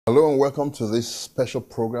Hello and welcome to this special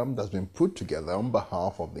program that's been put together on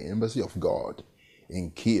behalf of the Embassy of God in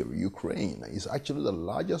Kiev, Ukraine. It's actually the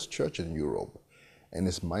largest church in Europe, and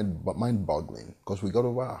it's mind-boggling because we got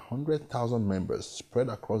over 100,000 members spread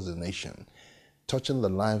across the nation, touching the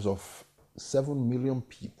lives of 7 million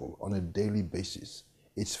people on a daily basis.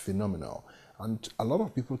 It's phenomenal, and a lot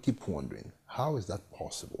of people keep wondering, how is that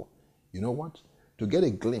possible? You know what? To get a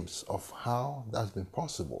glimpse of how that's been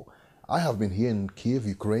possible, I have been here in Kiev,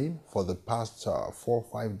 Ukraine for the past 4 or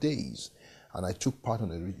 5 days, and I took part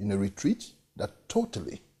in a retreat that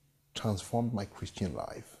totally transformed my Christian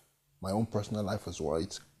life, my own personal life as well.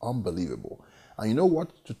 It's unbelievable. And you know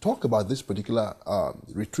what? To talk about this particular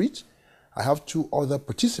retreat, I have 2 other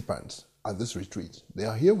participants at this retreat. They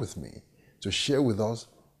are here with me to share with us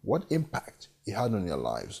what impact it had on their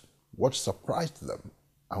lives, what surprised them,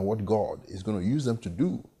 and what God is going to use them to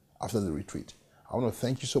do after the retreat. I want to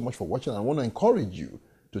thank you so much for watching. I want to encourage you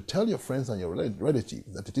to tell your friends and your relatives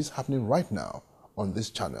that it is happening right now on this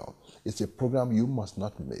channel. It's a program you must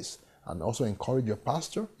not miss. And also encourage your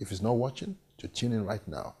pastor, if he's not watching, to tune in right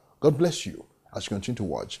now. God bless you as you continue to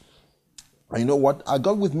watch. And you know what? I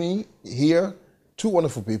got with me here 2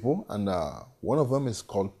 wonderful people, and one of them is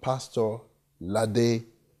called Pastor Sunday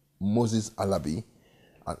Adelaja,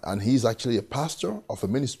 and he's actually a pastor of a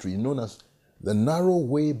ministry known as the Narrow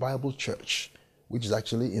Way Bible Church, which is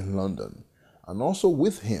actually in London. And also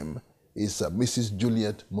with him is Mrs.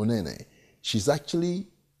 Juliet Monene. She's actually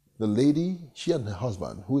the lady, she and her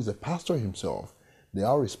husband, who is a pastor himself, they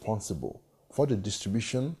are responsible for the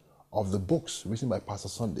distribution of the books written by Pastor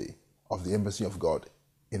Sunday of the Embassy of God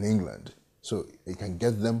in England. So you can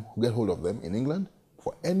get hold of them in England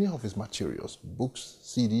for any of his materials, books,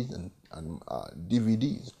 CDs, and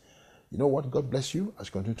DVDs. You know what? God bless you as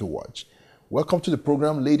you continue to watch. Welcome to the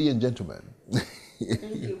program, ladies and gentlemen.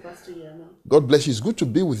 Thank you, Pastor Yemi. God bless you. It's good to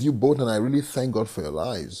be with you both, and I really thank God for your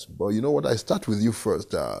lives. But you know what? I start with you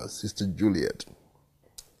first, Sister Juliet.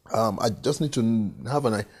 I just need to have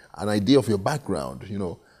an idea of your background. You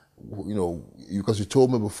know, because you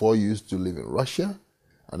told me before you used to live in Russia,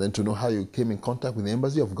 and then to know how you came in contact with the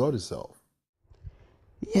Embassy of God itself.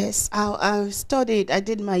 Yes, I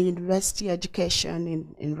did my university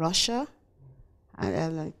education in Russia.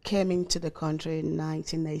 I came into the country in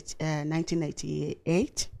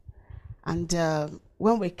 1988. And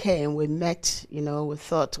when we came, we met, we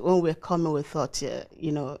thought, when we were coming, we thought,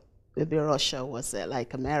 maybe Russia was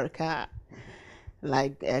like America,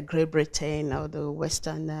 like Great Britain or the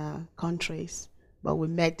Western countries. But we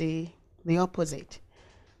met the opposite.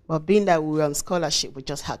 But being that we were on scholarship, we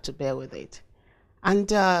just had to bear with it.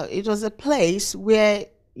 And it was a place where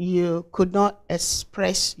you could not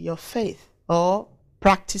express your faith or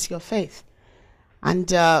practice your faith.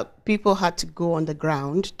 And people had to go on the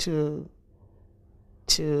ground to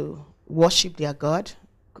worship their God.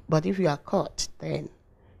 But if you are caught, then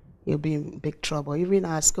you'll be in big trouble. Even in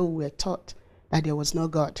our school, we were taught that there was no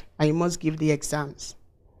God, and you must give the exams.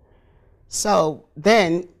 So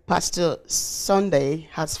then Pastor Sunday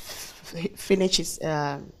has finished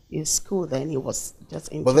his school. Then he was just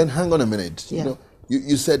in. But then hang on a minute. Yeah.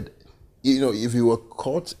 You said, if you were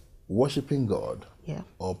caught worshiping God, yeah,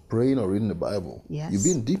 or praying or reading the Bible, yes, you'd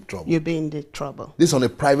be in deep trouble. You'd be in deep trouble. This on a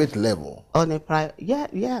private level. On a private, yeah.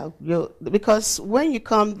 Because when you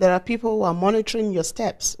come, there are people who are monitoring your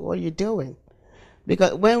steps, what you're doing.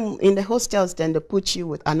 Because when in the hostels, then they put you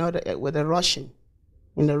with a Russian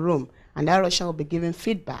in the room, and that Russian will be giving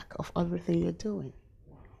feedback of everything you're doing.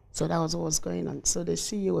 So that was what was going on. So they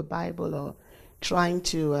see you with Bible or trying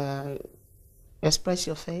to express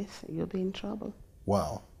your faith, you'll be in trouble.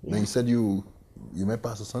 Wow. Yeah. Now you said you met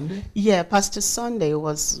Pastor Sunday? Yeah, Pastor Sunday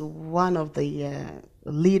was one of the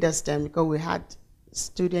leaders then, because we had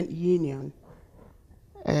student union,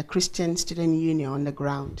 Christian student union on the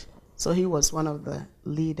ground. So he was one of the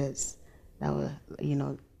leaders that were,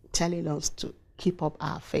 telling us to keep up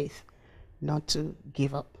our faith, not to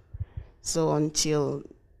give up. So until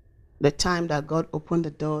the time that God opened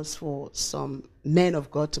the doors for some men of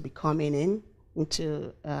God to be coming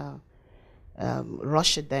into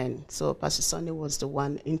Russia then. So Pastor Sunday was the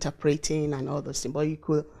one interpreting and all those things. But you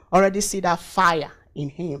could already see that fire in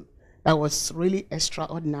him that was really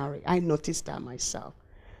extraordinary. I noticed that myself.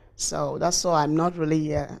 So that's why I'm not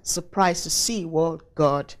really surprised to see what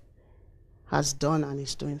God has done and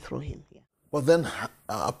is doing through him. Yeah. Well then,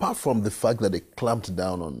 apart from the fact that they clamped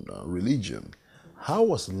down on religion, how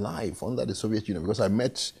was life under the Soviet Union? Because I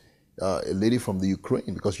met a lady from the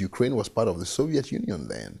Ukraine, because Ukraine was part of the Soviet Union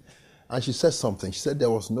then. And she said something. She said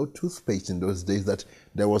there was no toothpaste in those days, that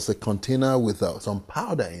there was a container with some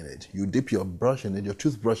powder in it. You dip your brush in it, your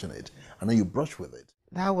toothbrush in it, and then you brush with it.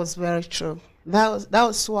 That was very true. That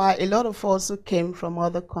was why a lot of us who came from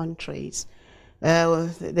other countries,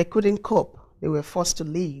 they couldn't cope. They were forced to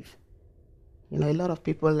leave. You know, a lot of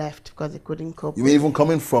people left because they couldn't cope. You mean even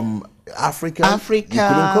coming from Africa? Africa, you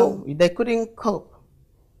couldn't cope? they couldn't cope.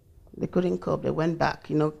 They couldn't cope. They went back.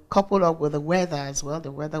 You know, coupled up with the weather as well.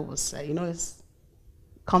 The weather was, you know, it's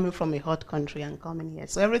coming from a hot country and coming here,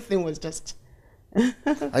 so everything was just. And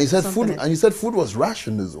you said food. And you said food was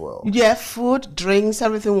rationed as well. Yeah, food, drinks,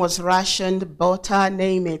 everything was rationed. Butter,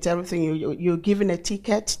 name it, everything. You're given a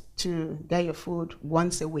ticket to get your food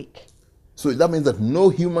once a week. So that means that no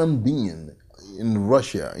human being in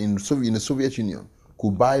Russia, in the Soviet Union,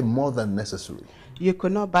 could buy more than necessary. You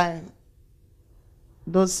could not buy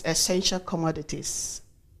those essential commodities,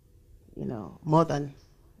 you know, more than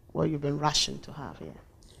what you've been rationed to have here.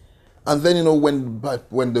 And then, you know, when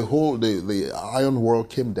the Iron World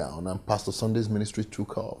came down and Pastor Sunday's ministry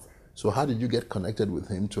took off, so how did you get connected with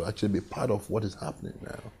him to actually be part of what is happening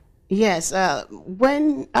now? Yes,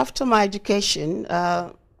 when after my education,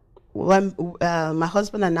 when my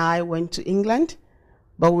husband and I went to England,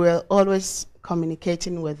 but we were always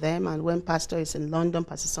communicating with them. And when Pastor is in London,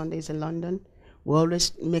 Pastor Sunday is in London, we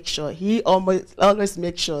always make sure, he always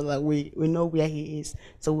makes sure that we know where he is.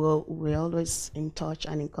 So we're always in touch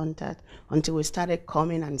and in contact until we started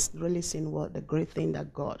coming and really seeing what the great thing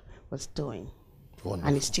that God was doing. Wonderful.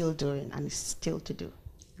 And is still doing, and is still to do.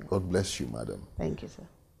 God bless you, madam. Thank you, sir.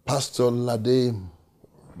 Pastor Lade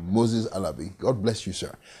Moses Alabi, God bless you,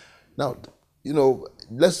 sir. Now, you know,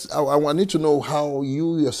 I need to know how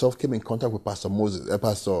you yourself came in contact with Pastor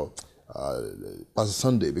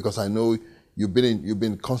Sunday, because I know you've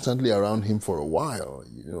been constantly around him for a while,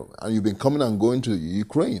 you know, and you've been coming and going to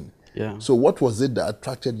Ukraine. Yeah. So what was it that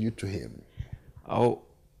attracted you to him? Oh,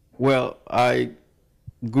 well, I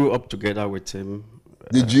grew up together with him.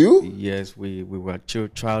 Did you? Yes, we were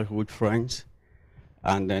childhood friends.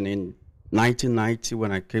 And then in 1990,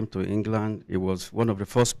 when I came to England, he was one of the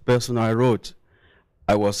first person I wrote.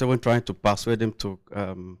 I was even trying to persuade him to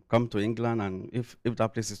come to England, and if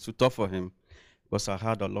that place is too tough for him, because I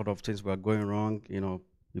heard a lot of things were going wrong. You know,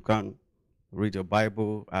 you can't read your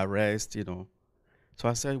Bible, arrest, you know. So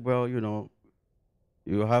I said, well, you know,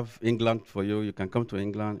 you have England for you. You can come to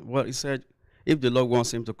England. Well, he said, if the Lord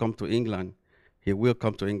wants him to come to England, he will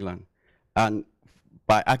come to England. And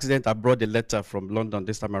by accident, I brought the letter from London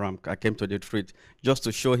this time around. I came to the retreat just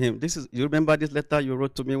to show him. You remember this letter you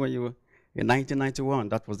wrote to me when you were in 1991?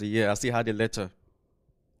 That was the year. I still had the letter.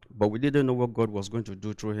 But we didn't know what God was going to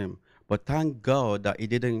do through him. But thank God that he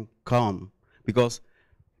didn't come, because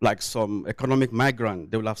like some economic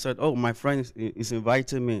migrant, they would have said, oh, my friend is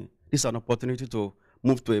inviting me. This is an opportunity to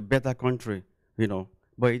move to a better country, you know.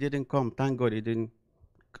 But he didn't come. Thank God he didn't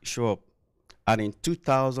show up. And in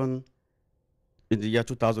the year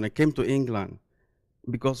 2000, he came to England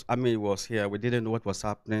because, I mean, he was here. We didn't know what was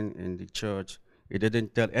happening in the church. He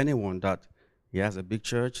didn't tell anyone that he has a big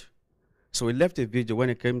church. So he left a video when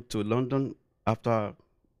he came to London after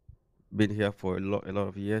being here for a lot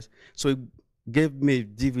of years. So he gave me a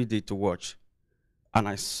DVD to watch. And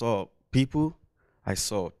I saw people. I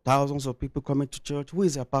saw thousands of people coming to church. Who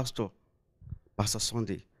is a pastor? Pastor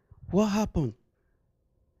Sunday. What happened?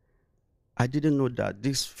 I didn't know that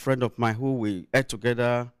this friend of mine who we ate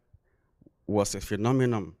together was a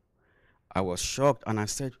phenomenon. I was shocked, and I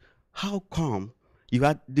said, how come you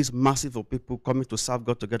had this massive of people coming to serve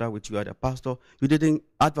God together with you as a pastor? You didn't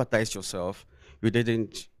advertise yourself. You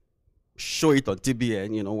didn't show it on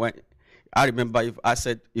TBN. You know, when I remember,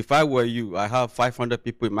 if I were you, I have 500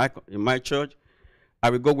 people in my church, I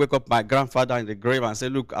would go wake up my grandfather in the grave and say,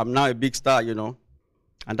 look, I'm now a big star, you know.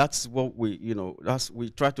 And that's what we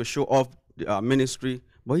try to show off our ministry,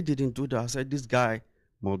 but he didn't do that. I said, this guy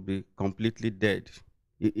must be completely dead.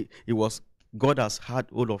 He was, God has had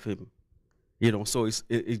hold of him, you know. So it's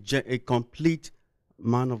a complete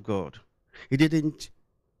man of God. He didn't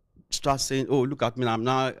start saying, oh, look at me,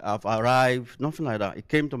 I've arrived, nothing like that. He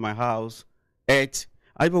came to my house, ate.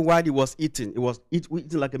 Even while he was eating,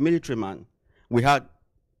 eating like a military man. We had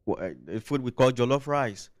food we call jollof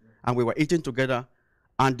rice, and we were eating together.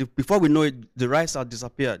 And before we know it, the rice had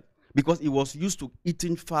disappeared, because he was used to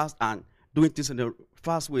eating fast and doing things in a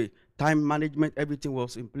fast way. Time management, everything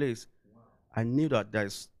was in place. Wow. I knew that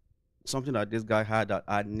there's something that this guy had that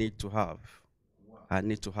I need to have. Wow. I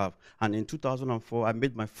need to have. And in 2004, I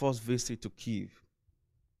made my first visit to Kyiv.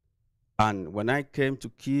 And when I came to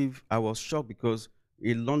Kyiv, I was shocked, because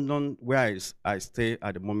in London, where I stay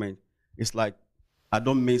at the moment, it's like I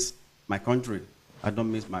don't miss my country. I don't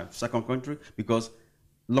miss my second country, because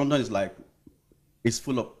London is like, it's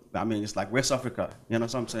full of I mean, it's like West Africa. You know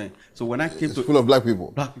what I'm saying? So when I came It's to full of black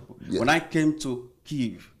people. black people, Yes. when I came to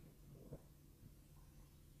Kiev,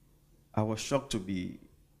 I was shocked to be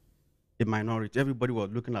a minority. Everybody was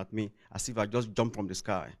looking at me as if I just jumped from the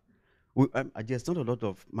sky. There's not a lot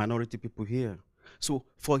of minority people here. So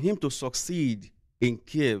for him to succeed in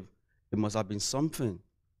Kiev, it must have been something.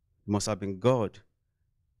 It must have been God.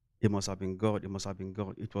 It must have been God. It must have been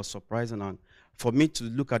God. It was surprising. And for me to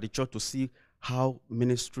look at the church to see how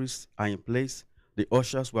ministries are in place, the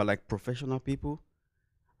ushers were like professional people,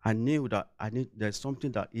 I knew that there's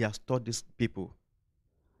something that he has taught these people.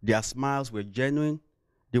 Their smiles were genuine.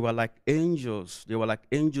 They were like angels. They were like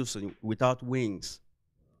angels without wings.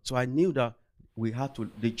 So I knew that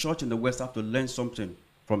the church in the West had to learn something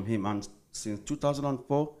from him. And since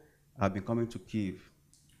 2004, I've been coming to Kiev.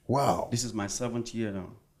 Wow. This is my 7th year now.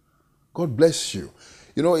 God bless you.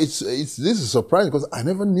 You know, this is surprising because I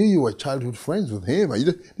never knew you were childhood friends with him.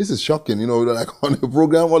 This is shocking, you know, like on a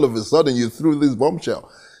program, all of a sudden you threw this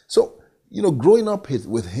bombshell. So, you know, growing up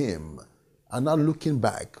with him and now looking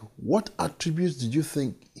back, what attributes did you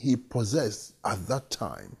think he possessed at that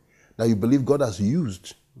time that you believe God has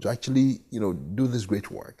used to actually, you know, do this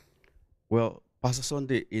great work? Well, Pastor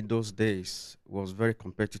Sunday in those days was very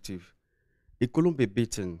competitive. He couldn't be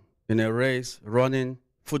beaten in a race, running,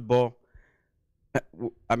 football.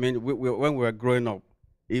 I mean, when we were growing up,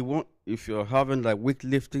 if you're having like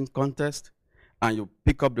weightlifting contest and you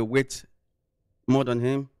pick up the weight more than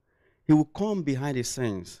him, he will come behind the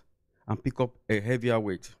scenes and pick up a heavier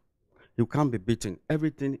weight. He can't be beaten.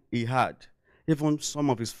 Everything he had, even some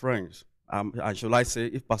of his friends, and shall I say,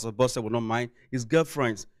 if Pastor Bosse would not mind, his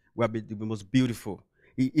girlfriends were the most beautiful.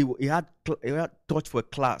 He had touch for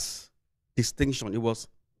class, distinction. It was,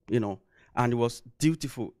 you know, and it was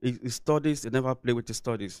dutiful. His studies, he never played with his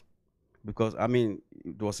studies because, I mean,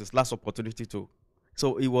 it was his last opportunity to.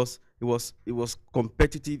 So he was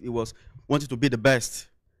competitive. He was wanted to be the best.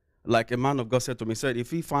 Like a man of God said to me, said,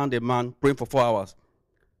 if he found a man praying for 4 hours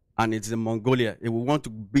and it's in Mongolia, he would want to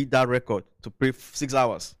beat that record to pray 6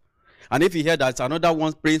 hours. And if he heard that another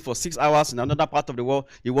one praying for 6 hours in another part of the world,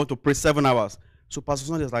 he want to pray 7 hours. So Pastor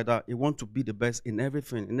Sunday is like that. He wants to be the best in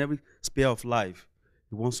everything, in every sphere of life.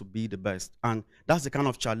 He wants to be the best. And that's the kind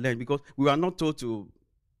of challenge because we are not told to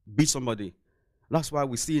beat somebody. That's why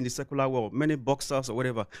we see in the secular world, many boxers or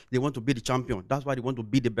whatever, they want to be the champion. That's why they want to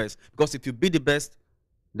be the best. Because if you be the best,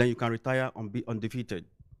 then you can retire and be undefeated.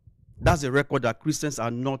 That's a record that Christians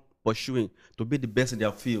are not pursuing, to be the best in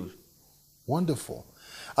their field. Wonderful.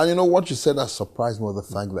 And you know what you said that surprised me was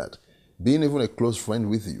the fact that being even a close friend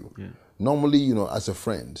with you, normally, you know, as a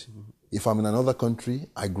friend, if I'm in another country,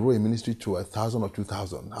 I grow a ministry to 1,000 or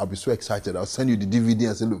 2,000. I'll be so excited. I'll send you the DVD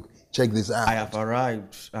and say, look, check this out. I have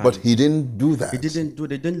arrived. But he didn't do that. He didn't do.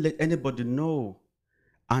 They didn't let anybody know.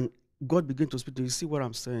 And God began to speak to you. See what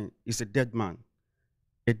I'm saying? He's a dead man.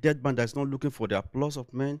 A dead man that's not looking for the applause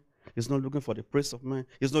of men. He's not looking for the praise of men.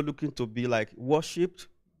 He's not looking to be like worshipped.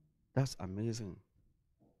 That's amazing.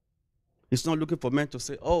 He's not looking for men to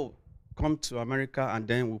say, oh, come to America and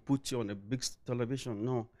then we'll put you on a big television.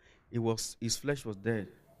 No. His flesh was dead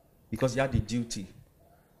because he had the duty.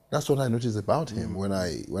 That's what I noticed about him when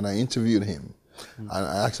I interviewed him. And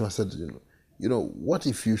I asked him, I said, you know, what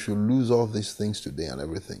if you should lose all these things today and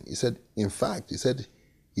everything? He said, in fact,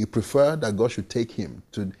 he preferred that God should take him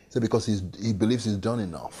to, he said, because he believes he's done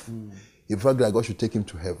enough. He preferred that God should take him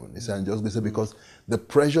to heaven. He said, because the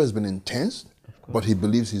pressure has been intense, but he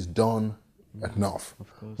believes he's done enough.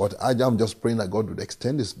 But I'm just praying that God would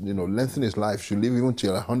extend his, lengthen his life, should live even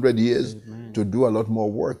till 100 years to do a lot more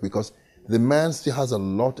work, because the man still has a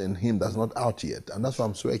lot in him that's not out yet. And that's why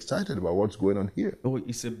I'm so excited about what's going on here. Oh,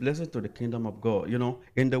 it's a blessing to the kingdom of God. You know,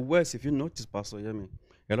 in the West, if you notice, Pastor Yemi,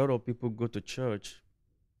 a lot of people go to church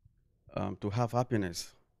to have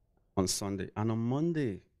happiness on Sunday. And on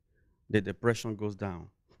Monday, the depression goes down.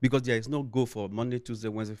 Because there is no go for Monday, Tuesday,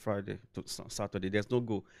 Wednesday, Friday, to Saturday. There's no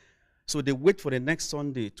go. So they wait for the next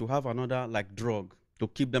Sunday to have another like drug to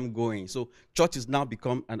keep them going. So church has now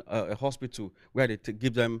become a hospital where they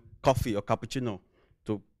give them coffee or cappuccino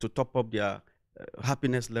to top up their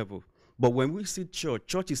happiness level. But when we see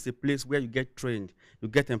church is a place where you get trained, you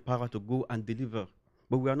get empowered to go and deliver.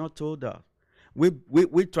 But we are not told that.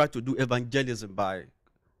 We try to do evangelism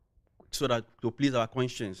so that to please our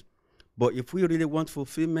conscience. But if we really want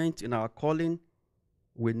fulfillment in our calling,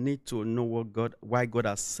 we need to know why God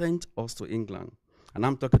has sent us to England. And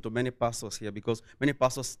I'm talking to many pastors here, because many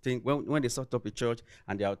pastors think when they set up a church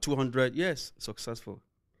and there are 200, yes, successful.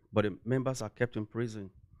 But the members are kept in prison.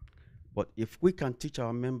 But if we can teach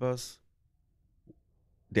our members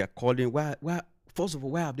their calling, first of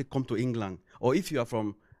all, why have they come to England? Or if you are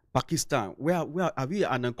from Pakistan, where are you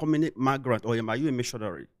an uncommon migrant or are you a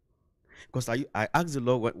missionary? Because I asked the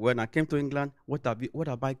Lord when I came to England, what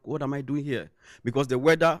am I doing here? Because the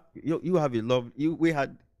weather, you have a love, we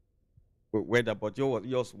had weather, but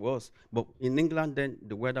yours was. But in England, then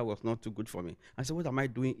the weather was not too good for me. I said, what am I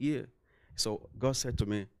doing here? So God said to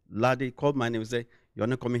me, laddie, called my name and said, you're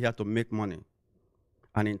not coming here to make money.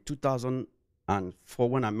 And in 2004,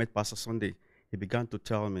 when I met Pastor Sunday, he began to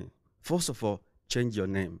tell me, first of all, change your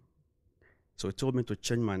name. So he told me to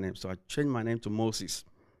change my name. So I changed my name to Moses.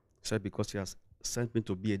 He said, because he has sent me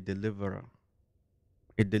to be a deliverer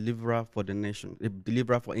for the nation, a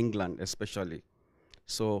deliverer for England especially.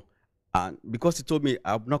 So, and because he told me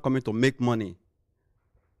I'm not coming to make money,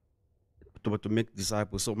 but to make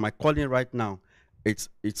disciples. So my calling right now, it's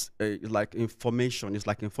like information. It's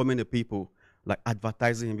like informing the people, like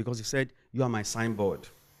advertising him, because he said, you are my signboard.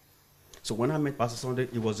 So when I met Pastor Sunday,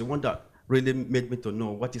 it was the one that really made me to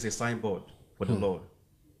know what is a signboard for the Lord.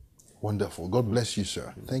 Wonderful. God bless you,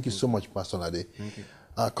 sir. Thank you so much, Pastor Nade. Thank you.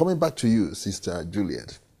 Coming back to you, Sister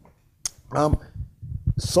Juliet.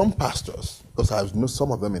 Some pastors, because I've known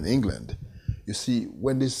some of them in England, you see,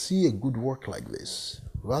 when they see a good work like this,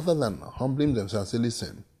 rather than humbling themselves and say,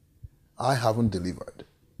 listen, I haven't delivered.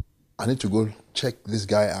 I need to go check this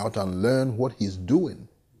guy out and learn what he's doing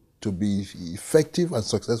to be effective and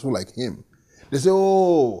successful like him. They say,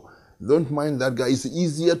 oh, don't mind that guy. It's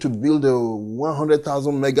easier to build a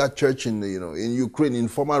 100,000 mega church in Ukraine, in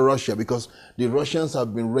former Russia, because the Russians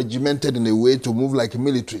have been regimented in a way to move like a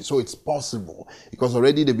military. So it's possible because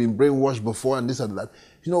already they've been brainwashed before and this and that.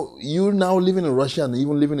 You know, you now living in Russia and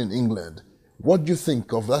even living in England. What do you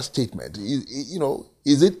think of that statement?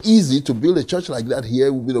 Is it easy to build a church like that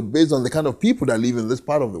here, based on the kind of people that live in this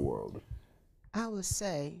part of the world? I would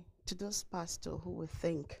say to those pastors who would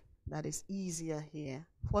think that it's easier here,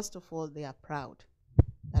 first of all, they are proud.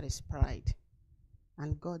 That is pride.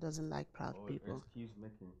 And God doesn't like proud people. Excuse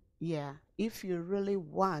making. Yeah. If you really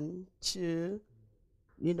want to,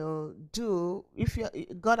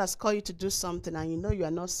 God has called you to do something and you know you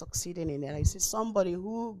are not succeeding in it, you see somebody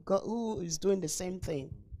who is doing the same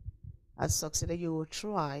thing has succeeded, you will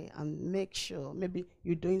try and make sure maybe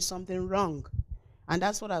you're doing something wrong. And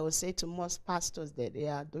that's what I would say to most pastors, that they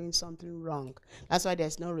are doing something wrong. That's why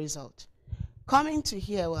there's no result. Coming to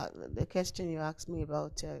here, the question you asked me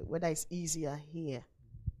about whether it's easier here,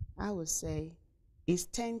 I would say it's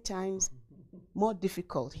 10 times more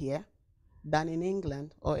difficult here than in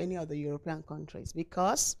England or any other European countries,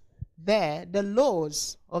 because there the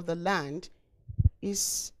laws of the land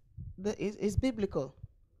is biblical.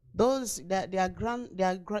 Those that their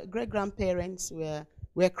great grandparents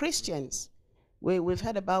were Christians. We've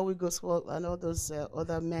heard about Wiggles and all those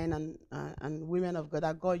other men and women of God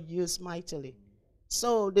that God used mightily.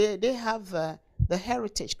 So they have the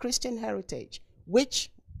heritage, Christian heritage, which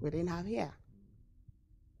we didn't have here.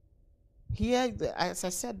 Here, as I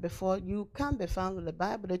said before, you can't be found with the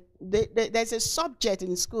Bible. There's a subject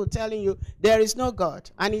in school telling you there is no God,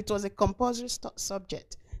 and it was a compulsory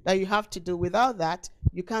subject that you have to do. Without that,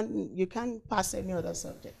 you can't pass any other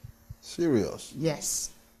subject. Serious?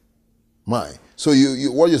 Yes. My. So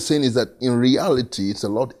what you're saying is that in reality, it's a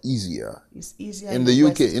lot easier. It's easier in the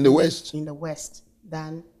UK, West, in the West. In the West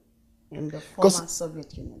than in the former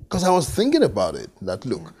Soviet Union. Because I was thinking about it, that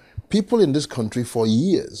look, people in this country for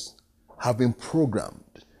years have been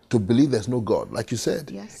programmed to believe there's no God. Like you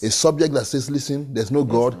said, yes. A subject that says, listen, there's no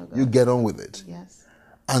God, you get on with it. Yes.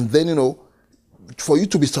 And then, for you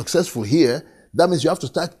to be successful here, that means you have to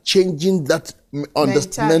start changing that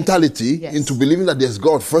mentality yes. into believing that there's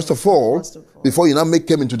God, first of all, before you now make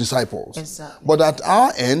them into disciples. Exactly. But at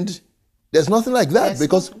our end, there's nothing like that,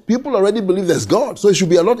 because people already believe there's God. So it should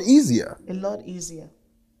be a lot easier. A lot easier.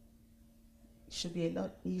 It should be a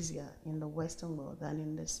lot easier in the Western world than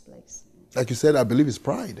in this place. Like you said, I believe it's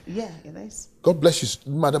pride. Yeah, it is. God bless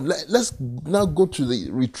you, madam. Let's now go to the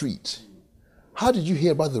retreat. How did you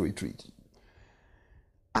hear about the retreat?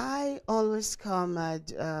 I always come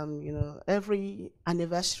at, every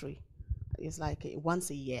anniversary. It's like once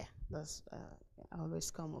a year. I always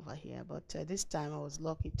come over here. But this time I was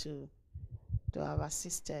lucky to have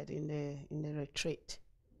assisted in the retreat.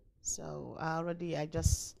 So I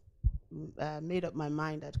just made up my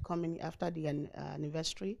mind that coming after the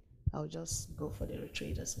anniversary, I'll just go for the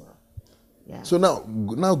retreat as well. Yeah. So now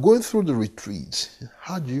going through the retreat,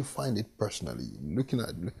 how do you find it personally?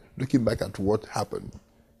 Looking back at what happened.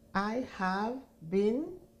 I have been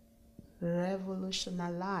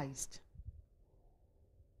revolutionized.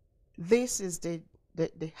 This is the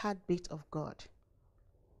heartbeat of God.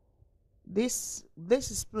 This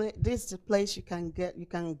is the place you can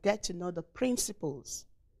get to know the principles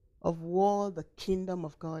of what the kingdom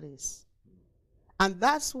of God is. And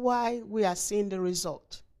that's why we are seeing the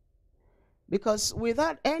result. Because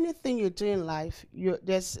without anything you do in life, you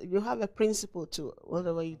have a principle to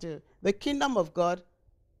whatever you do. The kingdom of God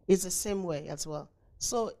is the same way as well.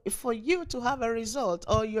 So for you to have a result,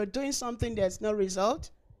 or you're doing something there's no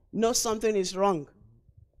result, know something is wrong.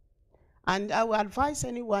 And I would advise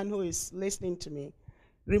anyone who is listening to me,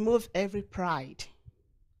 remove every pride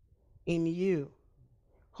in you.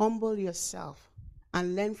 Humble yourself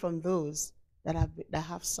and learn from those that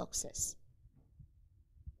have success.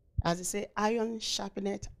 As they say, iron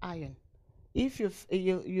sharpeneth iron. If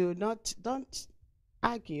don't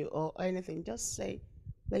argue or anything, just say,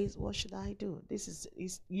 please, what should I do?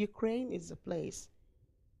 Ukraine is a place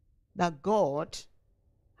that God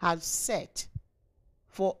has set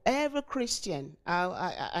for every Christian.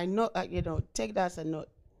 I know, take that as a note.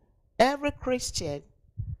 Every Christian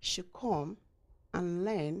should come and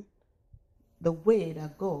learn the way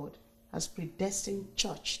that God has predestined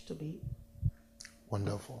church to be.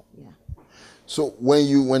 Wonderful. Yeah. So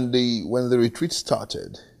when the retreat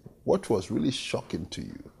started, what was really shocking to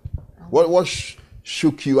you? What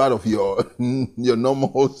shook you out of your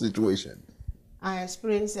normal situation? I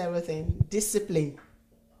experienced everything. Discipline.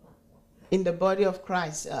 In the body of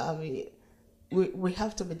Christ, we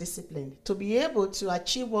have to be disciplined. To be able to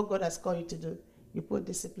achieve what God has called you to do, you put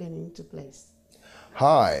discipline into place.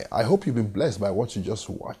 Hi, I hope you've been blessed by what you just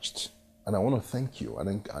watched. And I want to thank you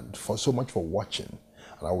and for so much for watching.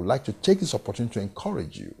 And I would like to take this opportunity to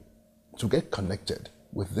encourage you to get connected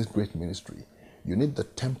with this great ministry. You need the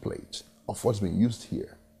template of what's been used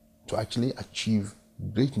here to actually achieve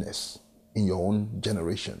greatness in your own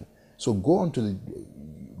generation. So go onto the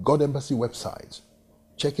God Embassy website,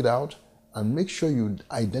 check it out, and make sure you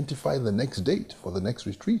identify the next date for the next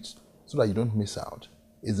retreat so that you don't miss out.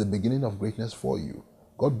 It's the beginning of greatness for you.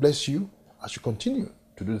 God bless you as you continue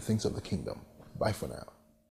to do the things of the kingdom. Bye for now.